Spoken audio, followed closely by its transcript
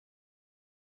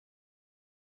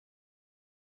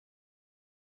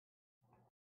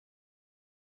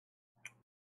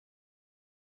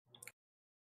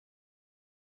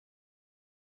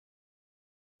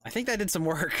I think that did some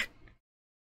work.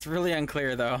 It's really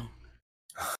unclear though.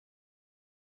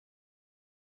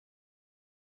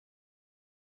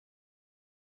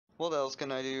 What else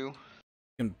can I do?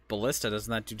 And ballista, doesn't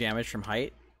that do damage from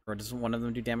height? Or doesn't one of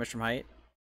them do damage from height?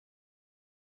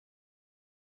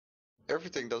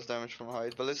 Everything does damage from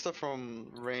height. Ballista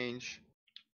from range.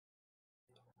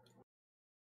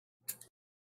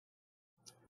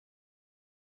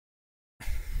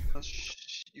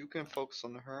 You can focus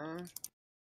on her.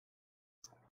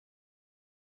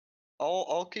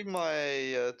 I'll keep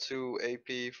my 2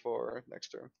 AP for next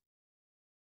turn.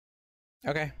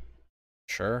 Okay.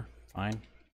 Sure, fine.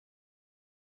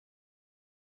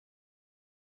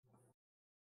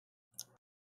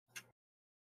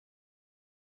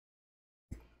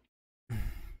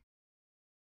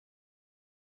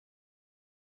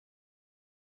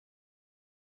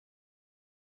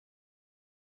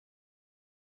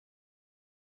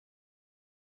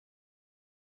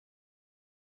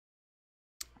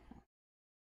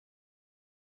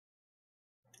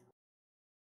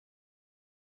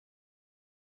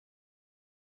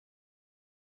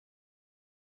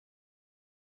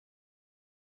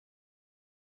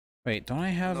 Wait, don't I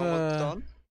have What's a... done?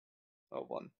 Oh,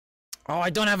 1. Oh,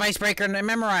 I don't have Icebreaker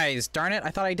memorized! Darn it,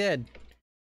 I thought I did.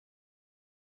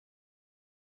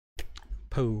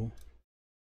 Pooh.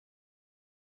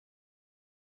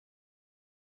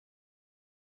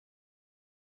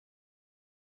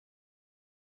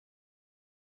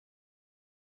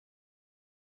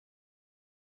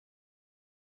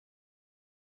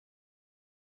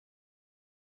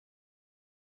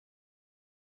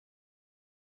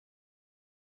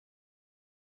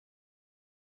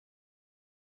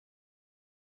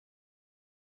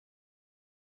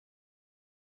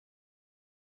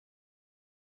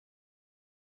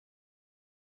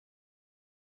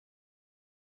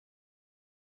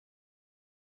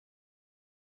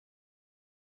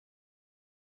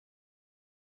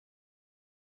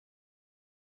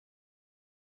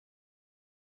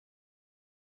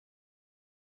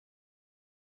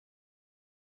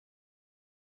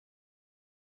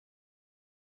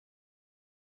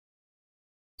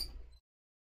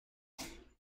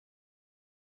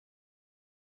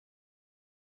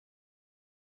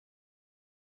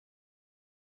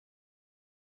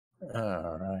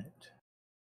 All right.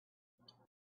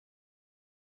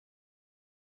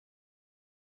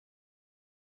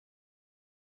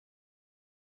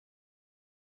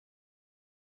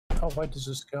 How wide does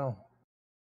this go?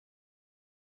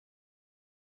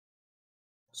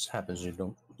 This happens you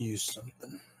don't use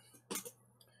something.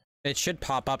 It should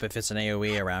pop up if it's an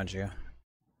AoE around you.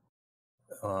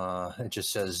 It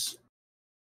just says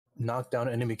knock down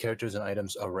enemy characters and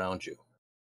items around you.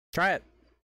 Try it.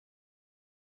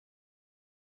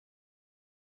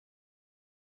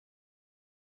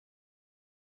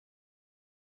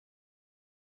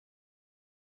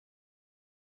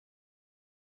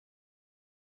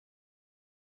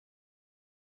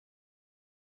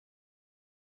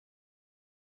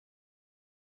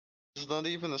 It's not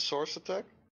even a source attack?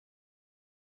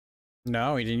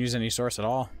 No, he didn't use any source at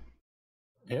all.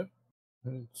 Yep.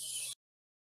 It's...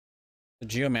 The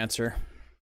Geomancer.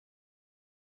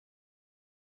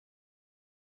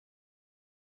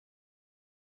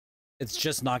 It's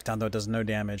just knockdown though, it does no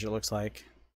damage, it looks like.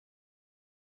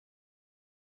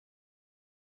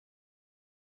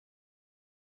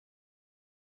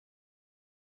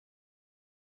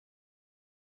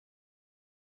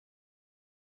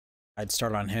 I'd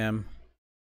start on him.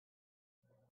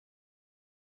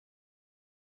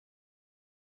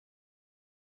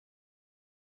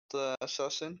 The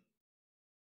assassin?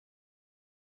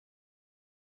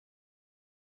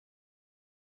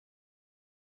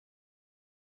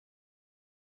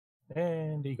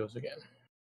 And he goes again.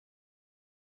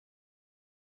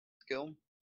 Kill him.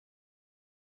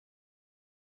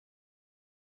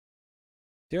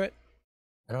 Do it.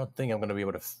 I don't think I'm going to be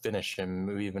able to finish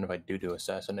him, even if I do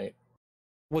assassinate.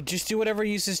 Well, just do whatever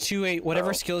uses 2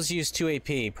 whatever skills use 2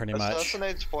 AP, pretty much.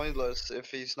 Assassinate's pointless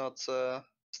if he's not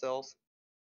stealth.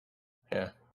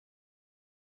 Yeah.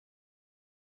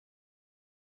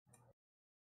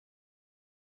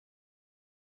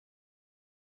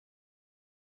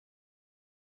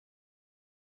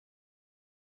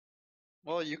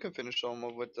 Well, you can finish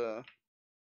someone with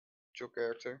your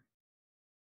character.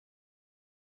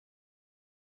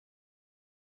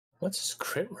 What's his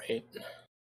crit rate?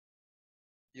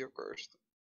 You're cursed.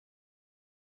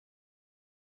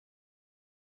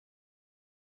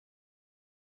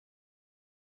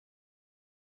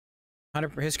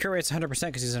 His crit rate's 100%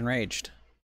 because he's enraged.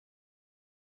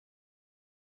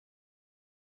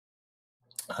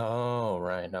 Oh,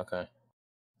 right. Okay.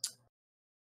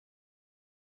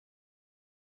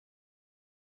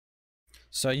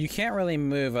 So you can't really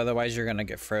move, otherwise you're gonna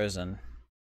get frozen.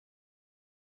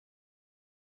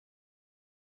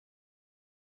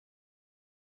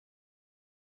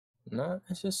 Not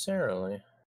necessarily.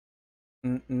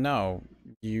 No,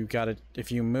 you gotta,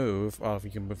 if you move, oh, if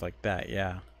you can move like that,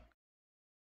 yeah.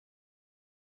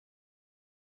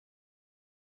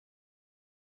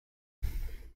 I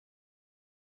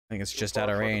think it's just out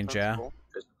of range, yeah.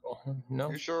 Physical.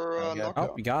 No. You sure, I got knockout?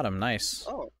 Oh, we got him, nice.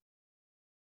 Oh,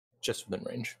 just within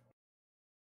range.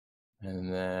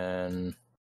 And then,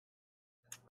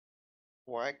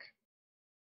 whack.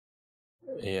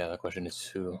 yeah, the question is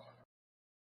who.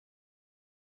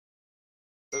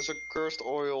 There's a cursed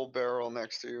oil barrel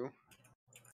next to you.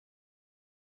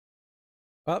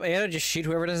 Well, Ada, just shoot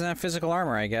whoever doesn't have physical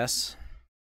armor, I guess.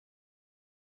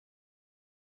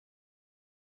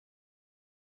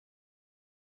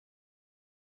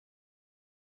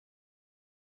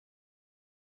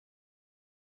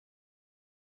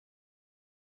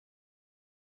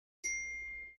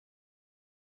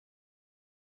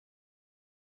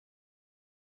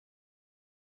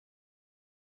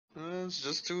 It's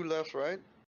just 2 left, right?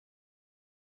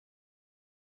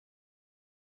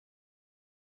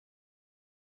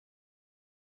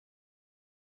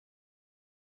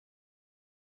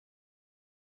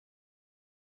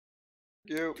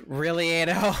 You. Really,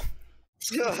 Ada? How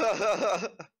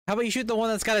about you shoot the one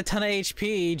that's got a ton of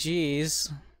HP?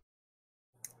 Jeez.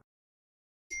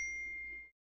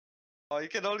 Oh, you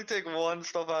can only take 1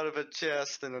 stuff out of a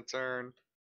chest in a turn.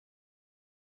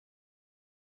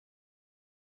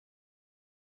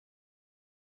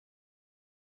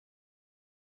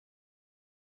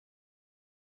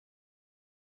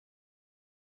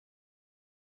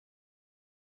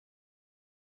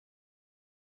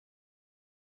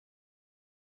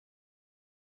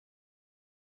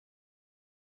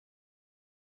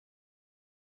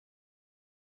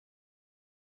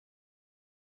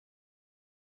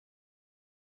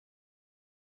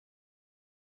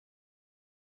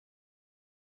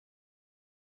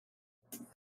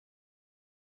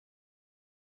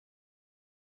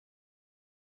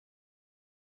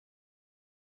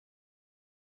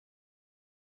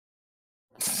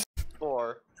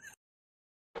 Four.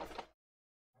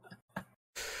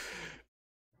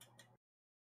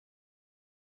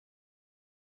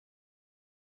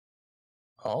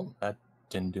 Oh, that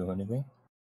didn't do anything.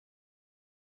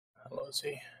 How low is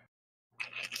he?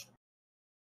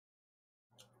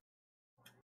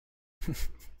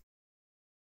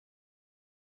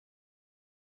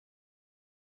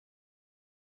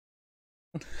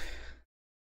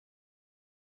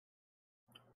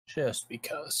 Just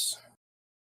because.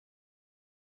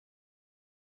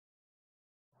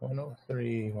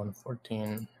 103,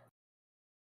 114.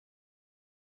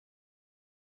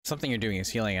 Something you're doing is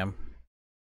healing him.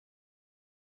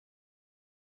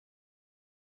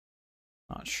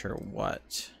 Not sure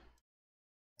what.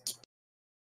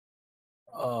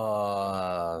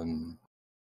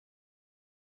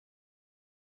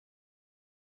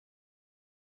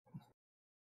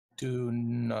 Do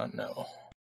not know.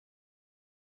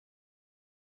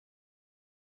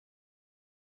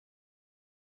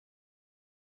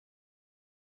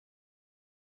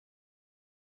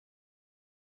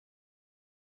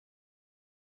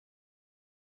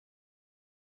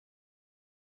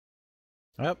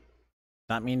 Yep.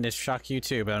 Not mean to shock you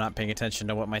too, but I'm not paying attention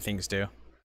to what my things do.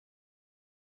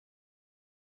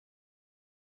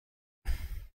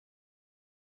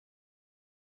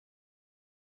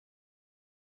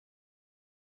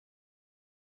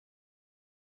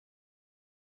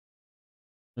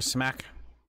 Just smack.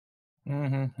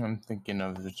 I'm thinking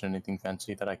of if there's anything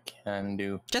fancy that I can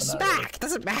do. Just smack!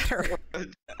 Doesn't matter!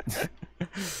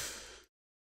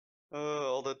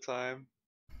 All the time.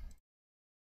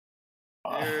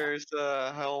 Here's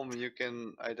a helm you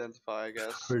can identify, I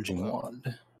guess. Purging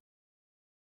wand.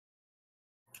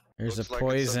 Here's a Looks like it's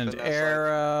poisoned something that's like-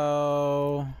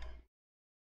 arrow.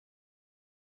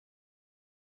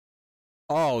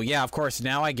 Oh, yeah, of course.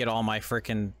 Now I get all my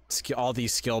frickin' all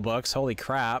these skill books. Holy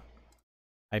crap.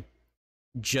 I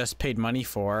just paid money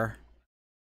for.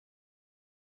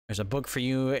 There's a book for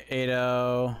you,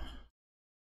 Ado.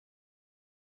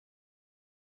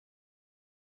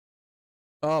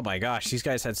 Oh my gosh, these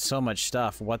guys had so much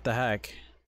stuff. What the heck?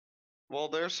 Well,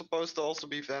 they're supposed to also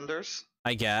be vendors.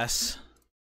 I guess.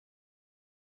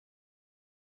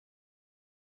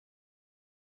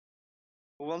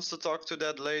 Who wants to talk to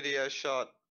that lady I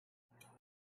shot?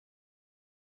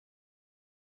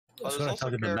 I was there's going to also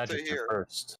talk to the character magister here.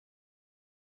 first.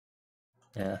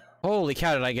 Yeah. Holy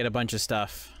cow, did I get a bunch of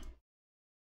stuff.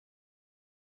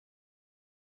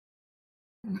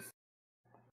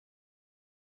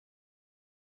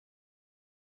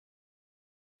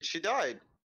 She died.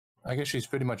 I guess she's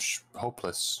pretty much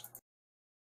hopeless.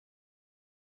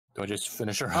 Do I just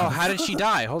finish her? Oh, off? how did she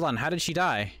die? Hold on, how did she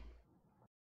die?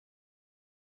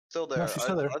 Still there. No, she's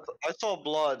still there. I saw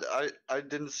blood. I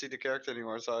didn't see the character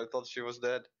anymore, so I thought she was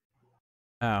dead.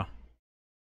 Oh.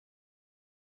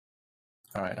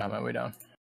 Alright, on my way down.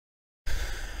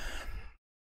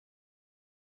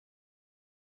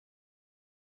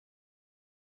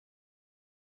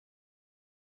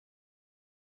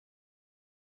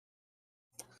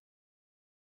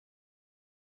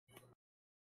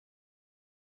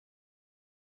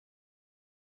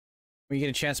 When you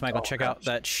get a chance, Michael, Oh, check gosh. out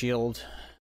that shield.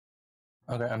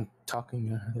 Okay, I'm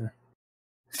talking there.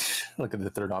 Look at the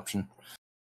third option.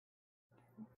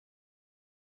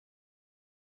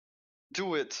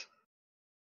 Do it.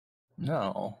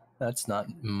 No, that's not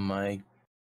my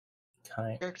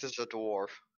kind. Character's a dwarf.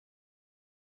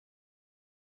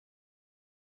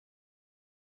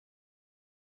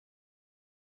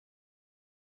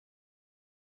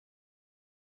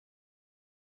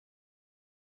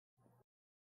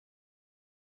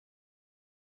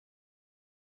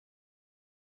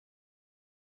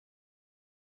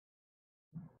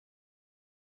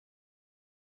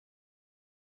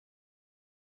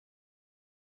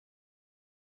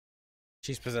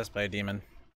 She's possessed by a demon.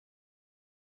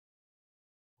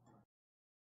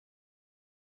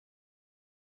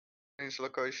 Change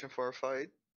location for a fight.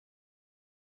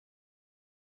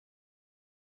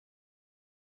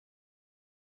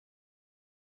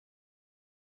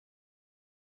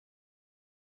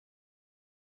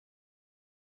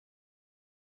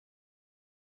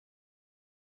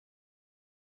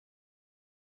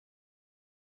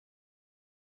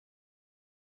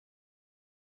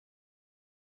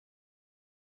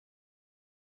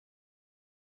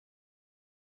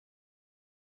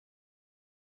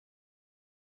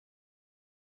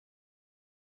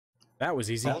 That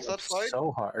was easy. How was that fight?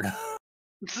 So hard.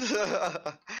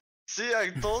 See,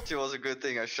 I told you it was a good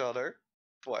thing I shot her.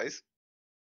 Twice.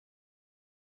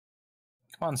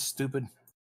 Come on, stupid.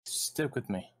 Stick with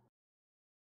me.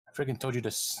 I freaking told you to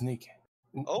sneak.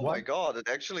 Oh What? my god, it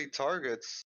actually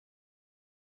targets.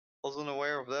 Wasn't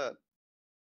aware of that.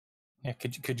 Yeah,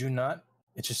 could you not?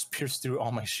 It just pierced through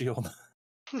all my shield.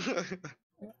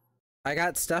 I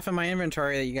got stuff in my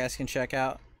inventory that you guys can check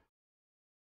out.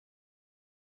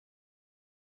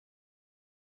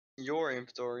 Your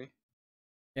inventory.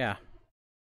 Yeah.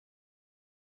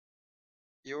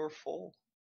 You're full.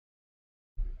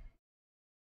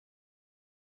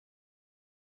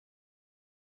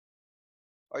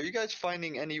 Are you guys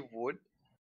finding any wood?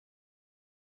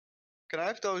 Can I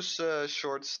have those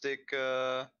short stick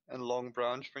and long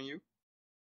branch from you?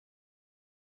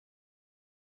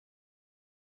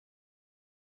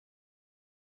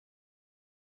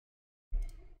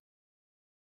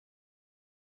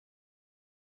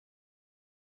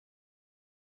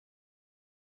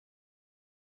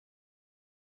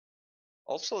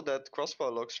 Also, that crossbow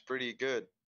looks pretty good.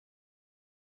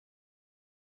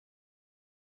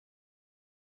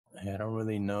 I don't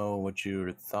really know what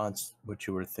your thoughts, what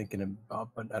you were thinking about,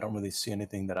 but I don't really see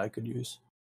anything that I could use.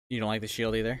 You don't like the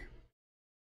shield either?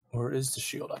 Where is the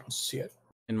shield? I don't see it.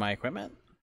 In my equipment?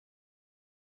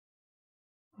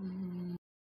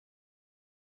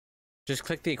 Just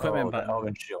click the equipment the button.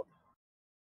 Elven shield.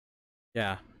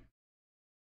 Yeah.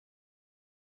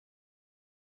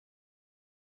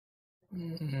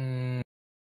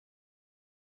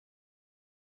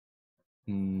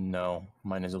 No,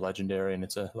 mine is a legendary and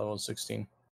it's a level 16.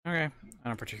 Okay. I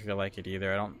don't particularly like it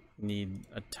either. I don't need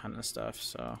a ton of stuff,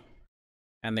 so.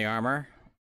 And the armor?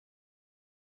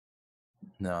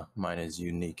 No, mine is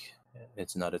unique.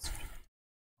 It's not. It's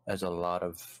has a lot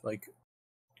of like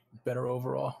better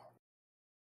overall.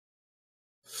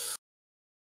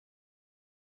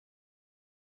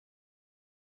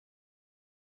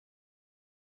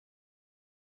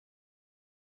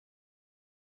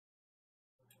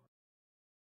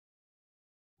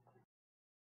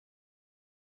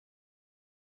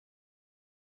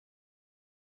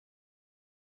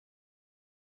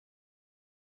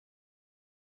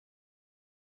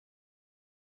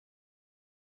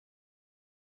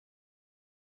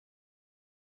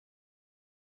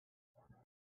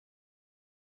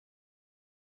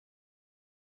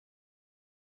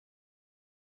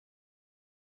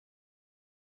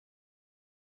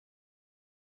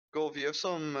 Golf, you have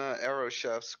some arrow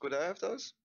shafts. Could I have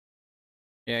those?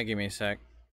 Yeah, give me a sec.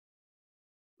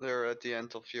 They're at the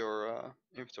end of your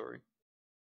inventory.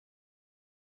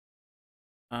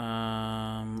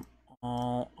 All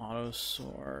auto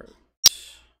sort.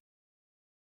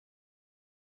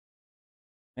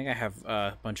 I think I have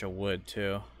a bunch of wood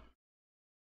too.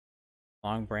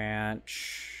 Long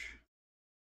branch.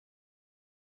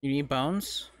 You need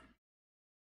bones?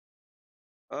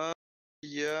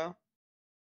 Yeah.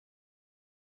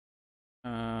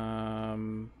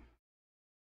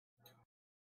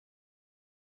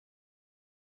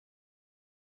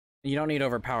 You don't need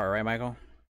overpower, right, Michael?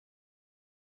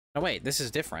 Oh wait, this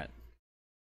is different.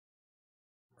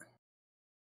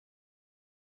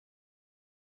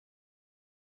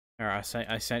 Here, I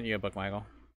sent you a book, Michael.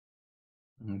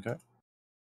 Okay.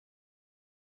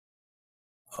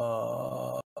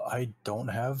 I don't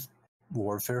have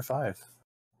Warfare 5.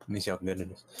 Let me see how good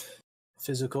it is.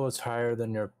 Physical is higher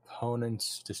than your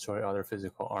opponent's. Destroy other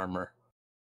physical armor.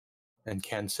 And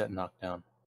can set knockdown.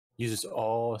 Uses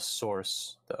all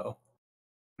source, though.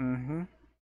 Mm-hmm.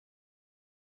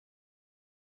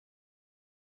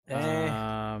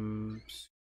 I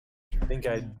think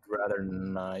I'd rather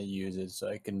not use it so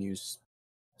I can use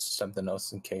something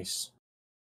else in case.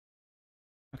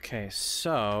 Okay,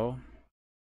 so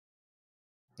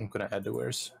I'm gonna add the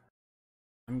wares.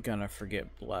 I'm gonna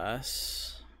forget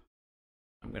Bless.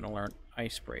 I'm gonna learn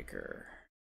Icebreaker.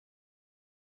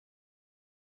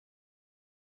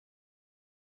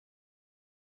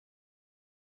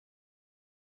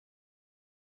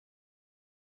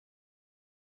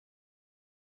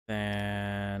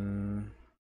 Then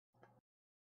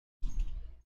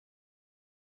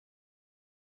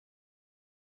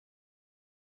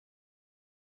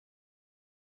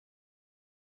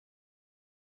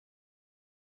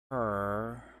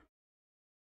her.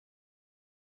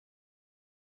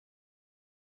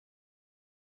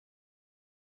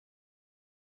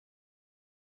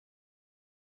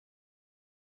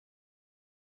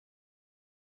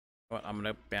 Well, I'm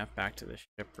gonna bamf back to the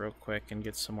ship real quick and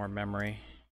get some more memory.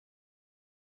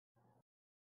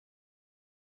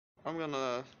 I'm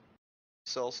gonna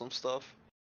sell some stuff.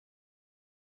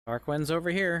 Darkwind's over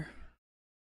here.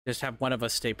 Just have one of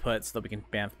us stay put so that we can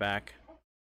bamf back.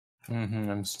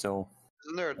 I'm still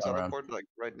Isn't there a around. teleport like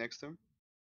right next to him?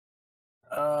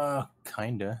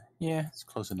 Kinda. Yeah, it's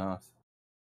close enough.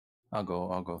 I'll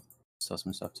go sell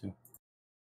some stuff too.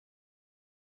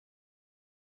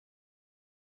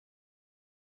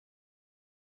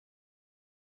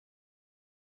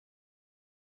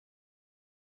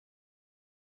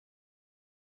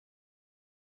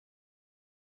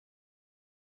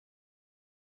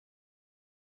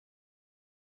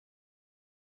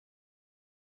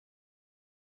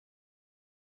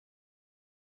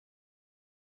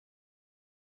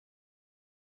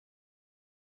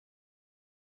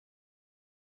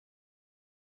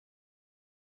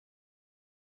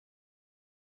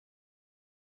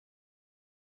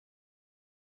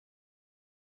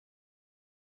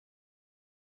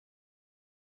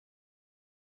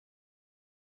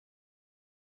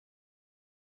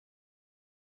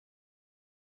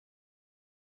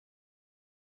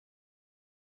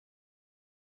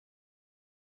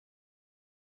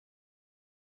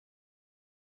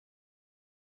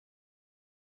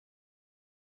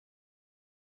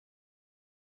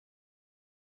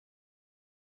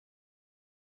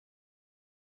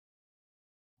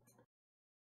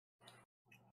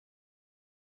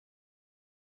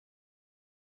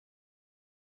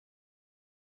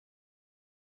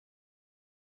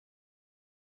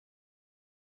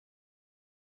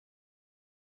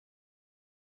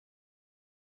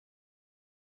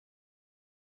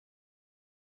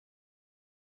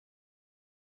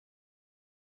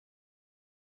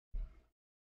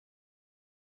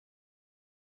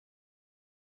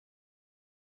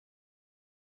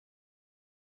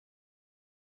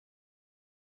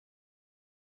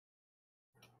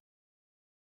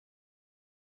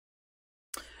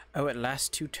 Oh, it lasts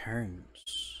 2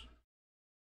 turns.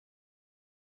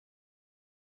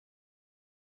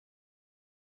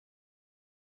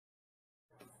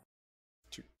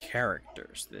 2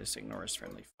 characters. This ignores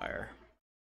friendly fire.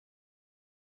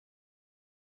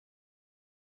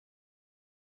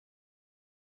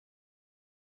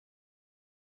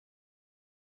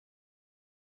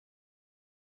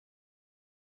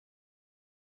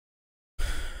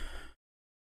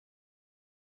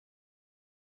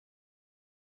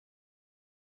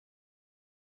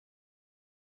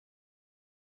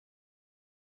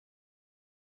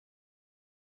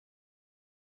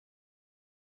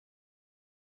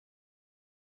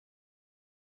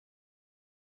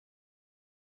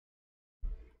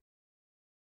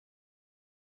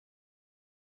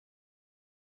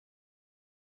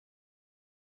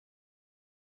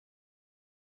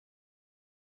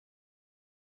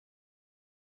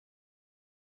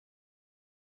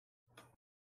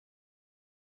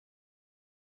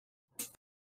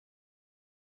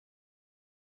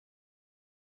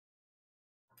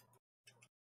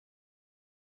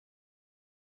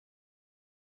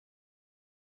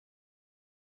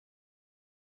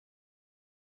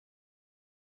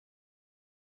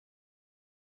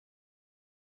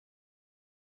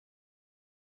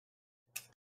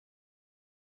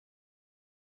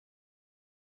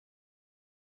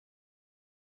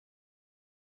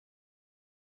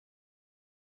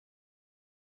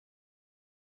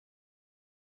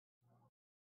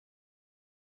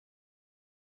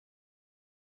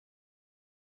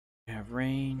 have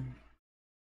rain.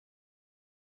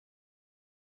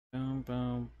 Boom,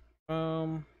 boom,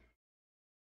 boom.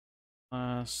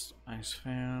 Last ice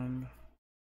found.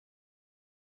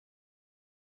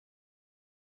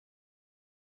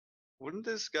 Wouldn't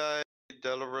this guy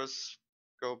Delarus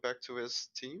go back to his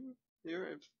team here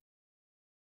if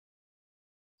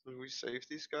we save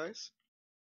these guys?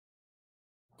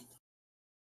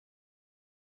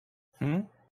 Hmm?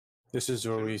 This is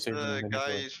where we Shouldn't save the them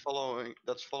guy initially.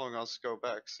 that's following us go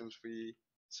back since we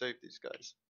saved these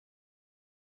guys?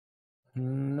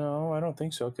 No, I don't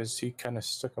think so, because he kind of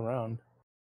stuck around.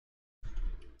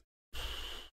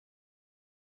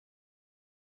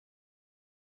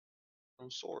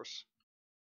 From source.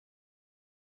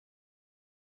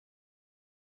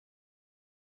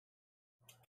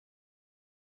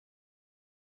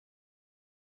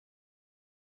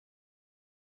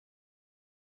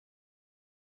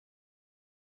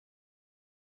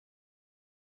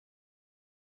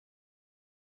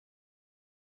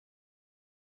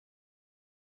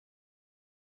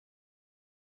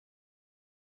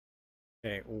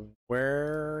 Okay,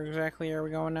 where exactly are we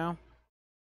going now?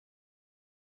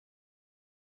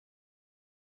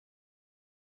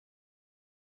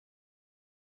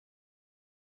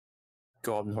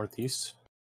 Go up northeast.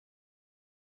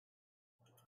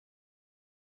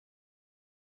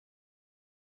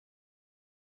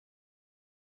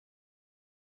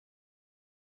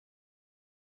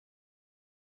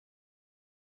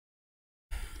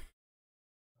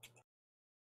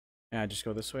 Yeah, just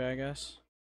go this way, I guess.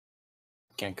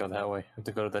 Can't go that way. Have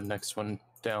to go to the next one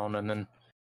down and then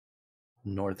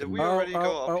north. Did And we already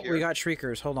go up we here? got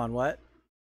shriekers. Hold on, what?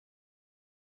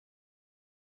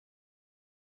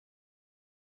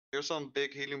 Here's some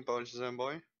big healing potions then,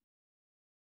 boy.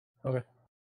 Okay.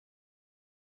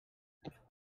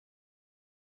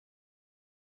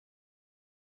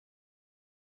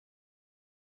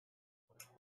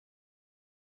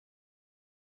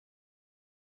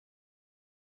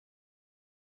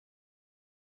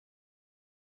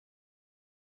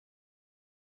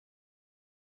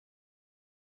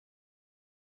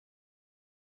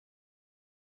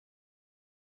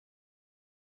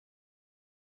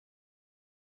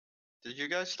 Did you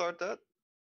guys start that?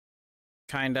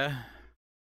 Kinda.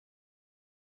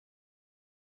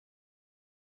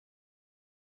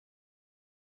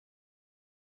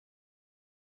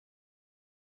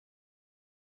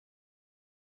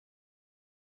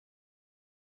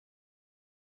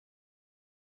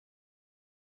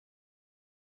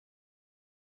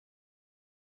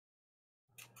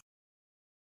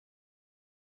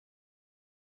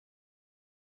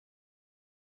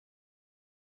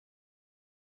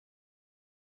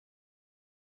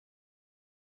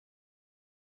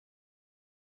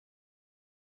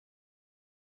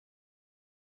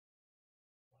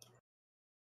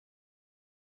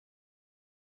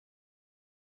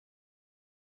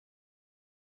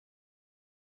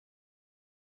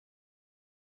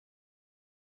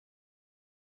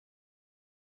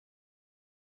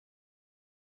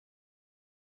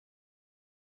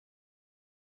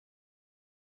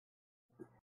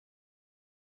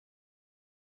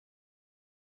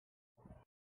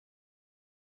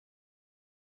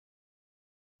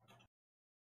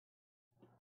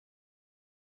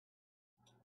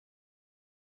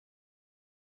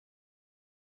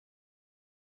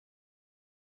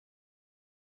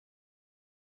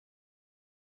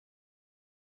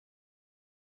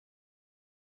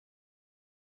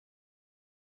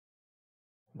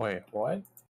 Wait, what?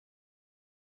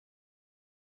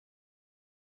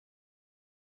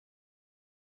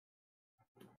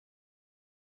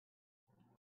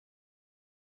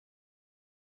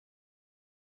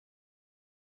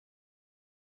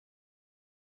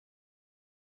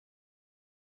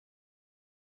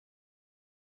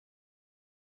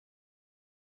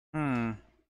 Hmm.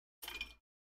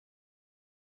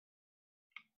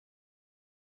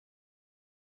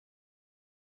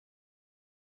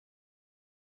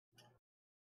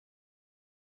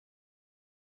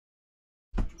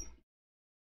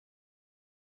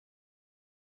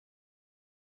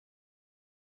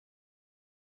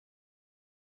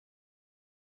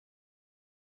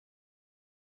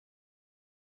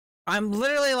 I'm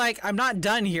literally like, I'm not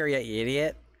done here yet, you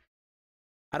idiot.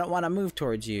 I don't want to move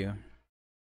towards you.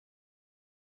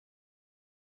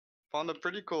 Found a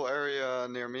pretty cool area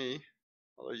near me.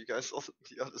 Although you guys on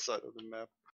the other side of the map.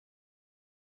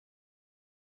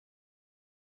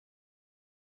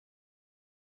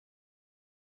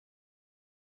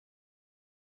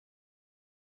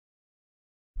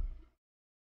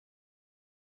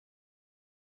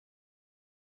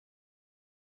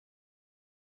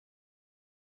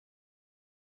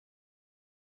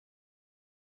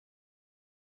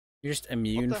 You're just What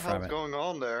immune the from hell's it. going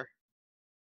on there?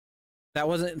 That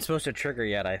wasn't supposed to trigger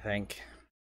yet, I think.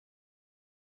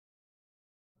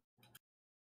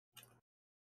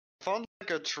 Found like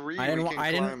a tree I we can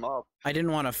climb up. I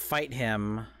didn't want to fight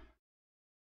him.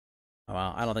 Oh,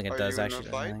 well, I don't think it Are does you in a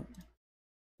actually. fight?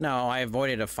 No, I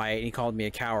avoided a fight. He called me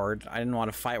a coward. I didn't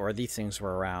want to fight where these things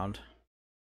were around.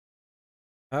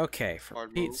 Okay, for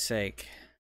Hard Pete's move. sake.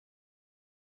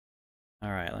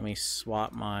 Alright, let me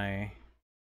swap my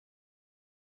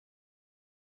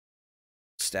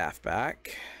staff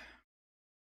back.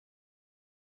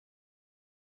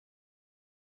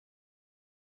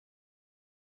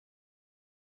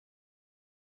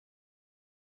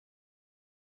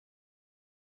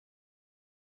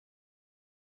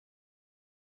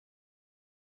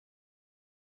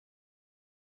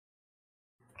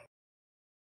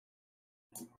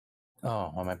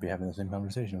 Oh, I might be having the same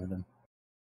conversation with him.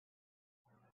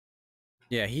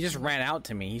 Yeah, he just ran out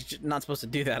to me. He's just not supposed to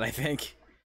do that, I think.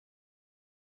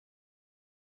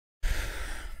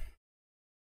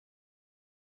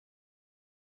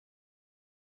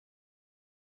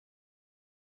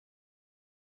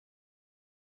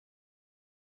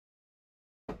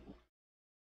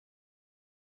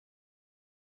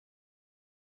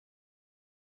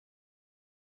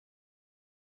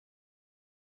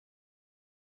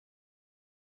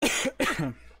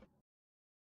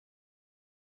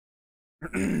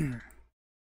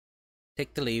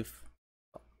 Take the leave.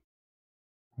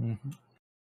 Mm-hmm.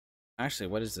 Actually,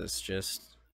 what is this?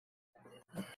 Just...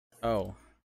 Oh.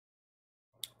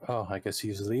 Oh, I guess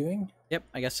he's leaving? Yep,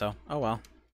 I guess so. Oh well.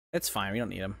 It's fine, we don't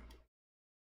need him.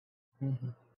 Mm-hmm.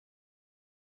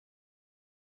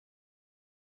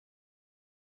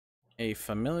 A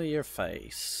familiar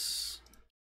face.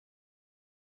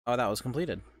 Oh, that was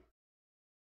completed.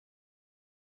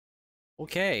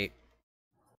 Okay.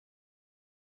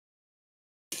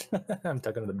 I'm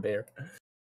talking to the bear.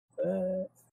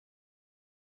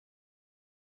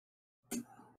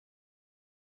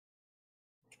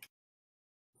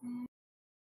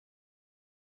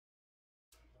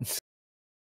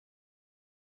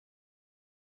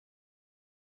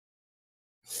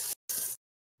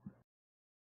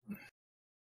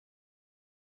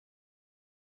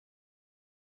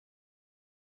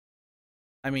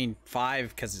 I mean,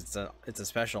 5 because it's a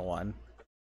special one.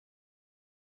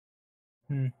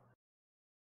 Hmm.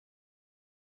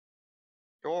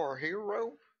 Your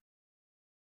hero?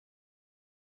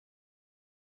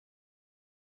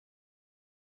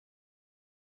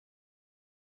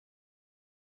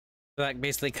 So that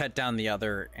basically cut down the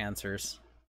other answers.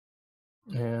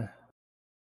 Yeah.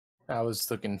 I was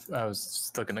looking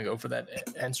to go for that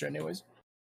answer anyways.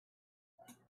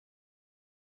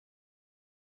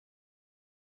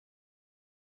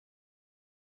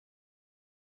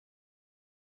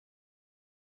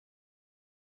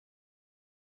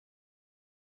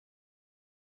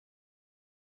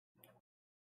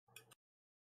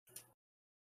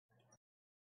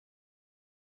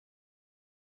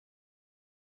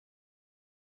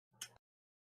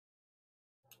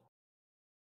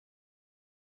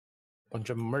 Bunch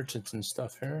of merchants and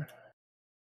stuff here.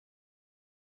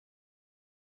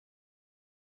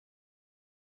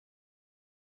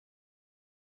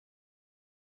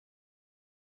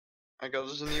 I got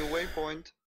us a new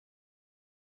waypoint.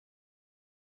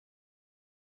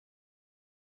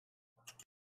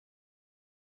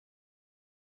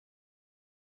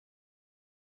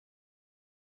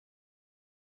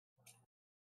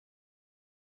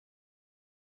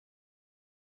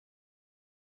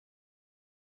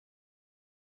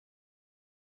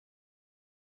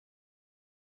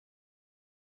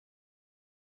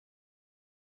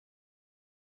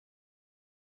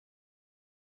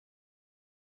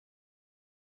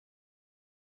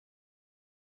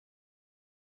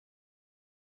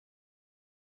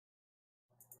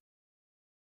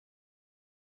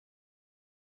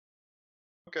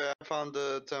 Okay, I found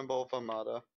the Temple of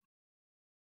Amada.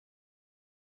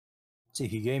 See,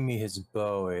 he gave me his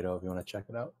bow, Ado, if you want to check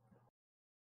it out.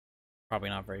 Probably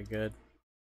not very good.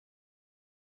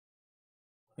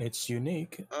 It's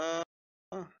unique.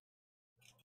 I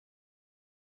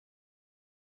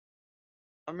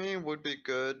mean, would be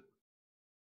good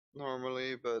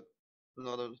normally, but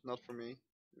not for me.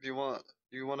 If you want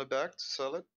it back to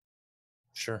sell it?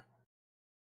 Sure.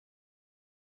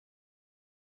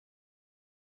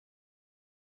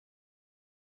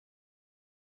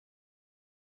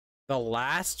 The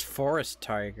last forest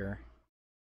tiger.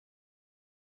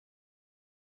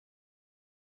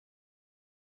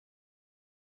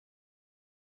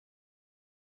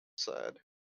 Sad.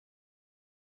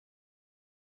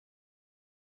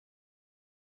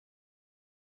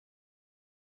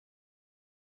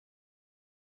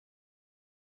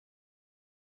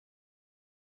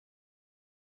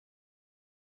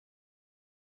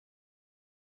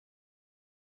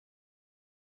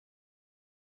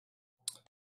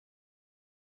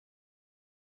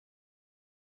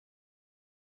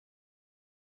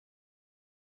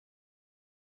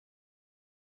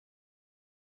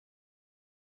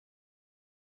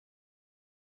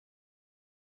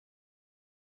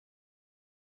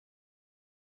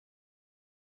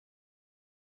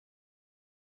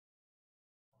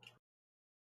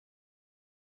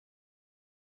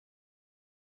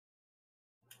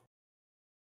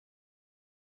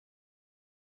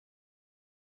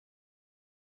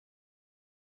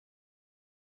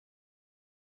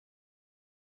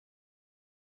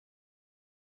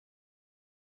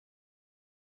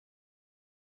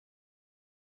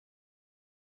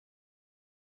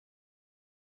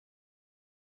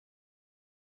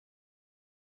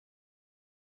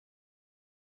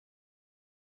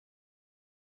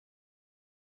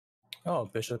 Oh,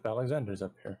 Bishop Alexander's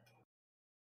up here.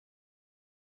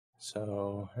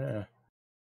 So, yeah.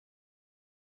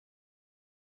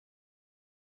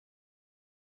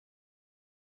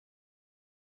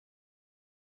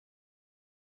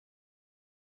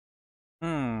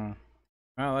 Hmm.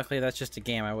 Well, luckily that's just a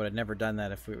game. I would have never done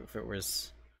that if it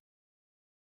was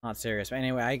not serious. But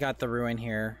anyway, I got the ruin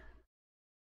here.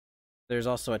 There's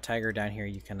also a tiger down here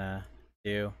you can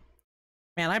do.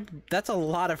 Man, that's a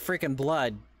lot of freaking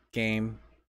blood, game.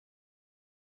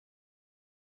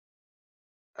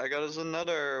 I got us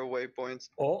another waypoint.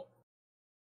 Oh,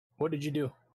 what did you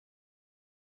do?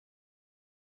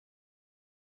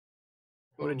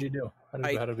 What did you do?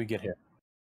 How did we get here?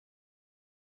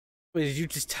 Wait, did you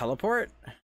just teleport?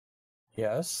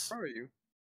 Yes. Where are you?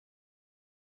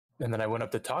 And then I went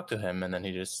up to talk to him, and then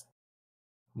he just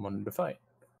wanted to fight.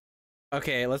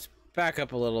 Okay, let's back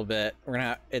up a little bit.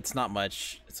 It's not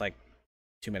much. It's like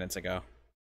 2 minutes ago.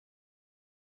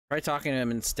 Try talking to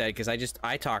him instead, because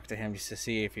I talked to him just to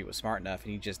see if he was smart enough,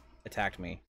 and he just attacked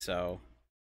me. So.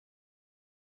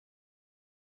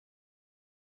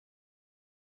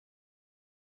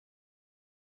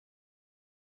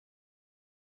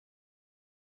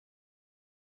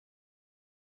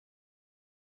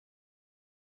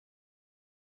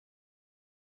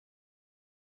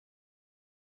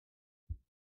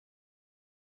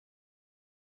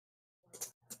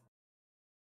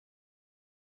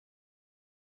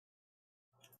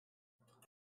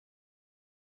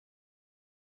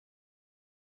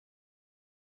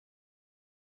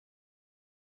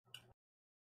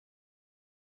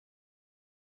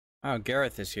 Oh,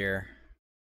 Gareth is here.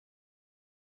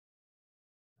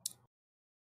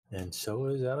 And so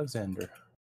is Alexander.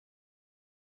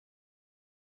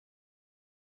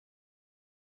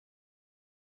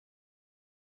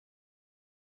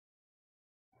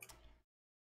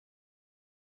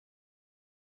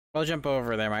 I'll jump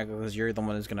over there, Michael, because you're the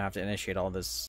one who's gonna have to initiate all this